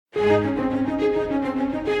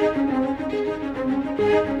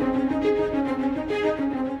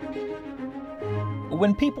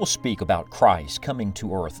When people speak about Christ coming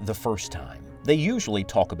to earth the first time, they usually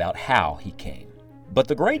talk about how he came. But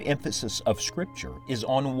the great emphasis of Scripture is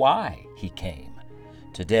on why he came.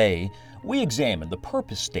 Today, we examine the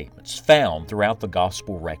purpose statements found throughout the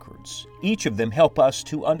gospel records. Each of them help us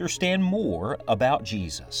to understand more about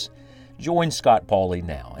Jesus. Join Scott Pauley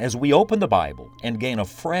now as we open the Bible and gain a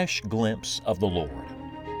fresh glimpse of the Lord.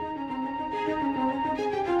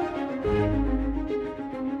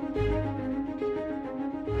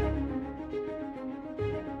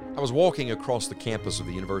 I was walking across the campus of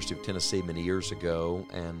the University of Tennessee many years ago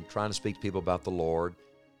and trying to speak to people about the Lord.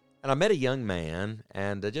 And I met a young man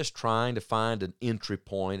and just trying to find an entry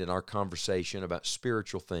point in our conversation about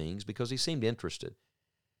spiritual things because he seemed interested.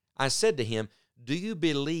 I said to him, "Do you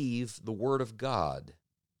believe the Word of God?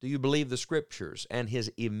 Do you believe the Scriptures?" And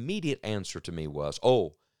his immediate answer to me was,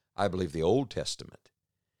 "Oh, I believe the Old Testament."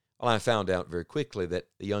 Well, I found out very quickly that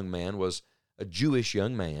the young man was a Jewish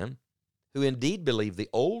young man who indeed believed the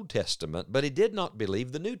Old Testament, but he did not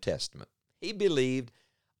believe the New Testament. He believed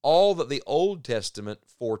all that the Old Testament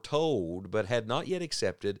foretold, but had not yet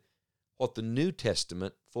accepted what the New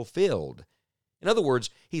Testament fulfilled. In other words,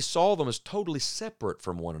 he saw them as totally separate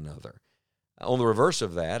from one another. On the reverse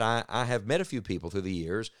of that, I have met a few people through the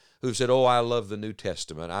years who've said, "Oh, I love the New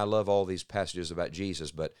Testament. I love all these passages about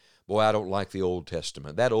Jesus, but boy, I don't like the Old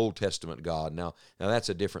Testament. That Old Testament God, now that's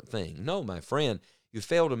a different thing." No, my friend, you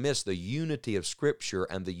fail to miss the unity of Scripture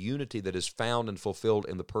and the unity that is found and fulfilled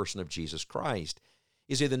in the person of Jesus Christ.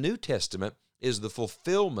 You see, the New Testament is the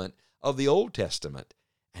fulfillment of the Old Testament,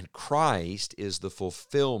 and Christ is the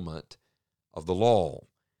fulfillment of the law.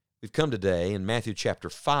 We've come today in Matthew chapter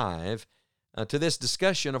 5 to this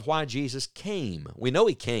discussion of why Jesus came. We know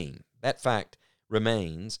he came. That fact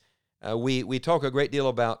remains. We talk a great deal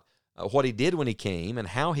about what he did when he came and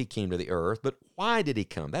how he came to the earth, but why did he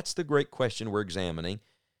come? That's the great question we're examining.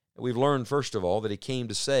 We've learned, first of all, that he came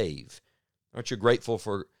to save. Aren't you grateful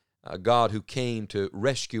for a God who came to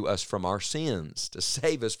rescue us from our sins, to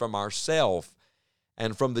save us from ourself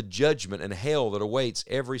and from the judgment and hell that awaits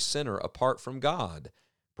every sinner apart from God?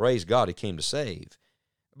 Praise God, he came to save.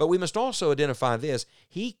 But we must also identify this: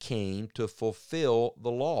 he came to fulfill the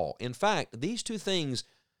law. In fact, these two things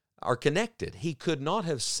are connected. He could not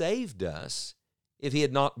have saved us if he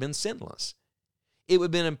had not been sinless. It would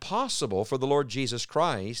have been impossible for the Lord Jesus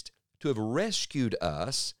Christ to have rescued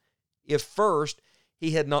us if first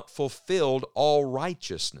he had not fulfilled all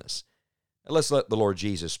righteousness. Let's let the Lord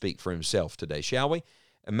Jesus speak for himself today, shall we?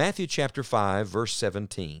 Matthew chapter 5, verse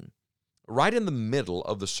 17. Right in the middle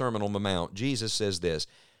of the Sermon on the Mount, Jesus says this,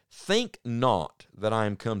 "Think not that I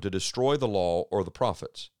am come to destroy the law or the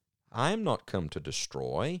prophets. I am not come to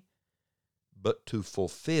destroy, but to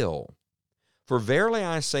fulfill. For verily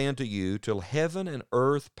I say unto you, till heaven and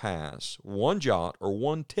earth pass, one jot or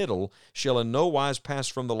one tittle shall in no wise pass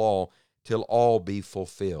from the law, till all be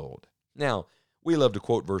fulfilled." Now, we love to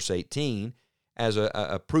quote verse 18 as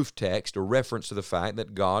a proof text, a reference to the fact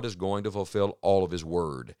that God is going to fulfill all of his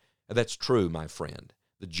word. That's true, my friend.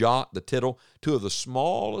 The jot, the tittle, two of the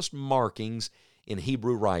smallest markings in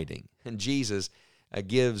Hebrew writing. And Jesus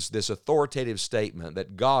gives this authoritative statement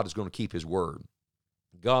that God is going to keep his word.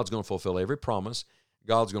 God's going to fulfill every promise.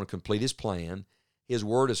 God's going to complete his plan. His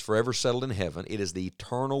word is forever settled in heaven. It is the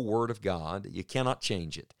eternal word of God. You cannot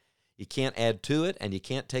change it. You can't add to it, and you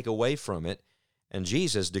can't take away from it. And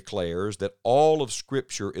Jesus declares that all of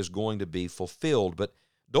Scripture is going to be fulfilled. But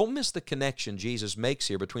don't miss the connection Jesus makes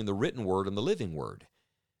here between the written word and the living word,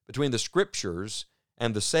 between the Scriptures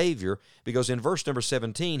and the Savior, because in verse number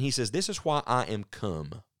 17, he says, "This is why I am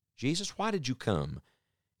come." Jesus, why did you come?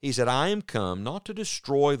 He said, "I am come not to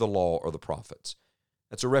destroy the law or the prophets."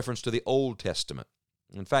 That's a reference to the Old Testament.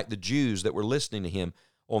 In fact, the Jews that were listening to him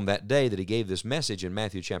on that day that he gave this message in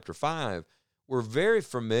Matthew chapter 5 were very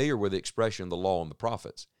familiar with the expression the law and the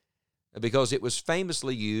prophets, because it was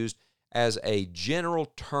famously used as a general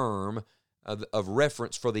term of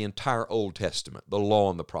reference for the entire Old Testament, the law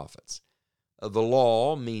and the prophets. The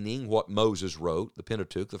law meaning what Moses wrote, the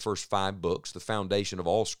Pentateuch, the first 5 books, the foundation of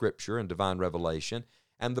all Scripture and divine revelation,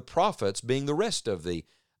 and the prophets being the rest of the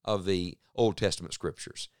Old Testament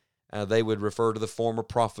Scriptures. They would refer to the former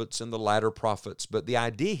prophets and the latter prophets, but the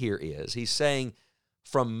idea here is he's saying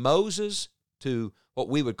from Moses to what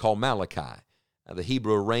we would call Malachi, the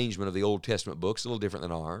Hebrew arrangement of the Old Testament books, a little different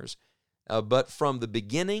than ours, but from the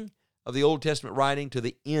beginning of the Old Testament writing to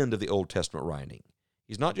the end of the Old Testament writing.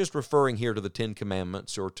 He's not just referring here to the Ten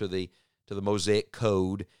Commandments or to the Mosaic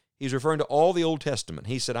Code. He's referring to all the Old Testament.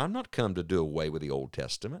 He said, "I'm not come to do away with the Old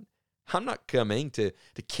Testament. I'm not coming to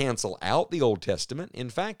cancel out the Old Testament. In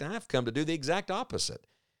fact, I've come to do the exact opposite.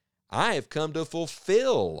 I have come to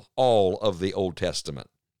fulfill all of the Old Testament.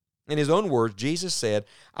 In his own words, Jesus said,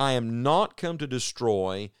 I am not come to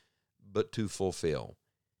destroy, but to fulfill.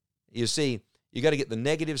 You see, you got to get the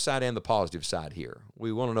negative side and the positive side here.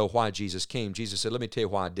 We want to know why Jesus came. Jesus said, let me tell you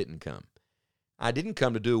why I didn't come. I didn't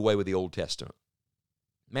come to do away with the Old Testament.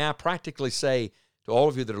 May I practically say to all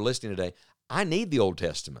of you that are listening today, I need the Old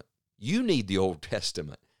Testament. You need the Old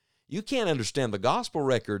Testament. You can't understand the gospel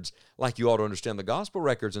records like you ought to understand the gospel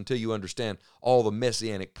records until you understand all the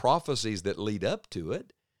messianic prophecies that lead up to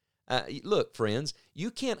it. Look, friends,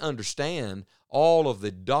 you can't understand all of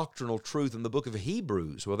the doctrinal truth in the book of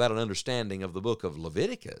Hebrews without an understanding of the book of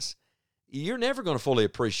Leviticus. You're never going to fully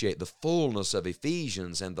appreciate the fullness of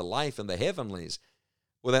Ephesians and the life in the heavenlies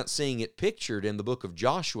without seeing it pictured in the book of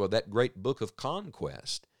Joshua, that great book of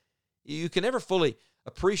conquest. You can never fully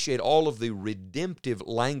appreciate all of the redemptive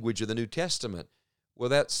language of the New Testament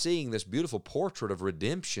without seeing this beautiful portrait of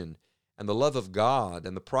redemption and the love of God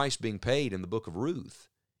and the price being paid in the book of Ruth.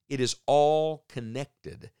 It is all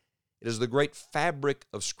connected. It is the great fabric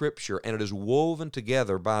of Scripture, and it is woven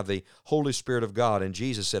together by the Holy Spirit of God. And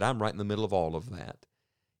Jesus said, I'm right in the middle of all of that.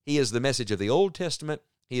 He is the message of the Old Testament.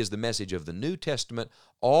 He is the message of the New Testament.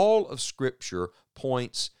 All of Scripture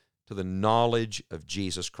points to the knowledge of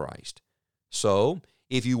Jesus Christ. So,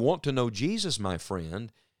 if you want to know Jesus, my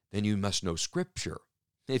friend, then you must know Scripture.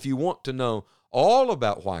 If you want to know all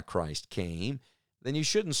about why Christ came, then you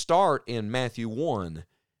shouldn't start in Matthew 1.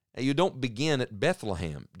 You don't begin at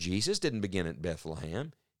Bethlehem. Jesus didn't begin at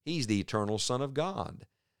Bethlehem. He's the eternal Son of God.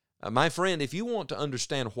 My friend, if you want to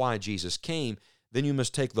understand why Jesus came, then you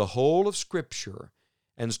must take the whole of Scripture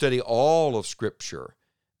and study all of Scripture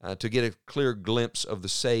to get a clear glimpse of the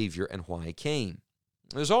Savior and why He came.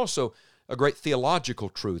 There's also a great theological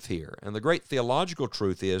truth here, and the great theological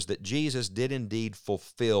truth is that Jesus did indeed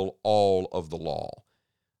fulfill all of the law.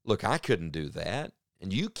 Look, I couldn't do that,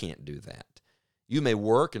 and you can't do that. You may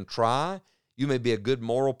work and try. You may be a good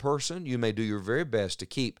moral person. You may do your very best to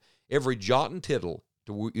keep every jot and tittle,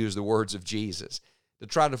 to use the words of Jesus, to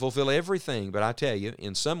try to fulfill everything. But I tell you,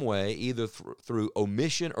 in some way, either through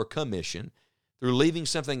omission or commission, through leaving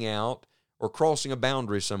something out or crossing a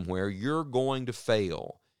boundary somewhere, you're going to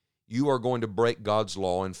fail. You are going to break God's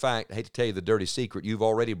law. In fact, I hate to tell you the dirty secret, you've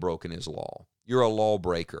already broken His law. You're a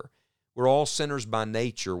lawbreaker. We're all sinners by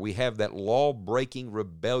nature. We have that law-breaking,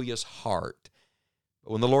 rebellious heart.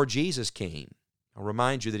 But when the Lord Jesus came, I'll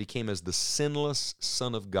remind you that He came as the sinless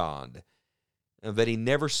Son of God, and that He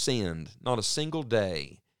never sinned, not a single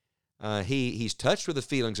day. He's touched with the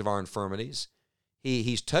feelings of our infirmities.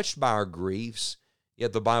 He's touched by our griefs,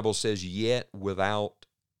 yet the Bible says, yet without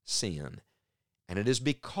sin. And it is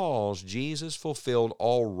because Jesus fulfilled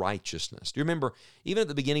all righteousness. Do you remember, even at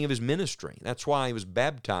the beginning of His ministry, that's why He was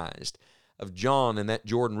baptized of John in that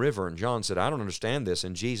Jordan River. And John said, I don't understand this.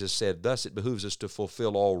 And Jesus said, thus it behooves us to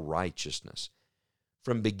fulfill all righteousness.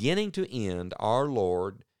 From beginning to end, our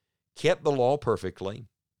Lord kept the law perfectly.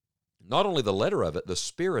 Not only the letter of it, the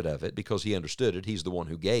spirit of it, because He understood it. He's the one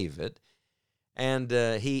who gave it. And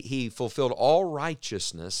he fulfilled all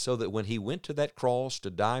righteousness so that when He went to that cross to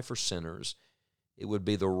die for sinners, it would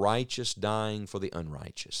be the righteous dying for the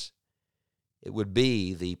unrighteous. It would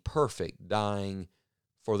be the perfect dying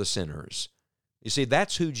for the sinners. You see,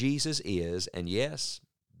 that's who Jesus is, and yes,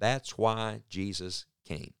 that's why Jesus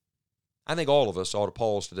came. I think all of us ought to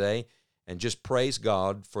pause today and just praise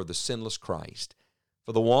God for the sinless Christ,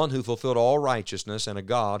 for the one who fulfilled all righteousness and a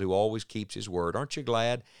God who always keeps His word. Aren't you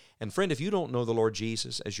glad? And friend, if you don't know the Lord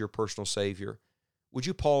Jesus as your personal Savior, would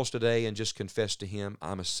you pause today and just confess to Him,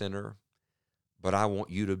 I'm a sinner, but I want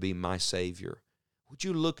You to be my Savior? Would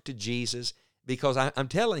you look to Jesus? Because I'm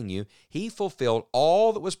telling you, He fulfilled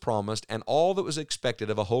all that was promised and all that was expected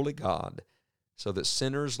of a holy God, so that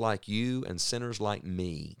sinners like you and sinners like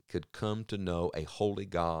me could come to know a holy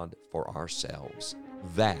God for ourselves.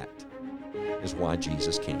 That is why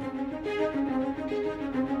Jesus came.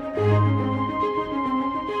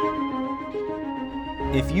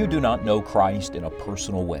 If you do not know Christ in a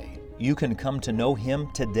personal way, you can come to know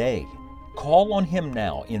Him today. Call on Him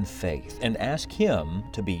now in faith and ask Him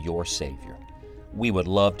to be your Savior. We would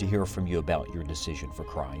love to hear from you about your decision for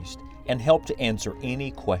Christ and help to answer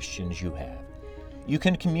any questions you have. You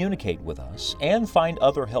can communicate with us and find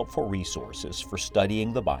other helpful resources for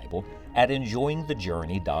studying the Bible at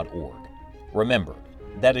enjoyingthejourney.org. Remember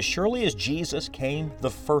that as surely as Jesus came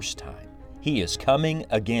the first time, He is coming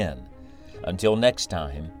again. Until next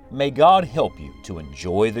time, may God help you to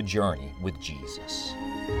enjoy the journey with Jesus.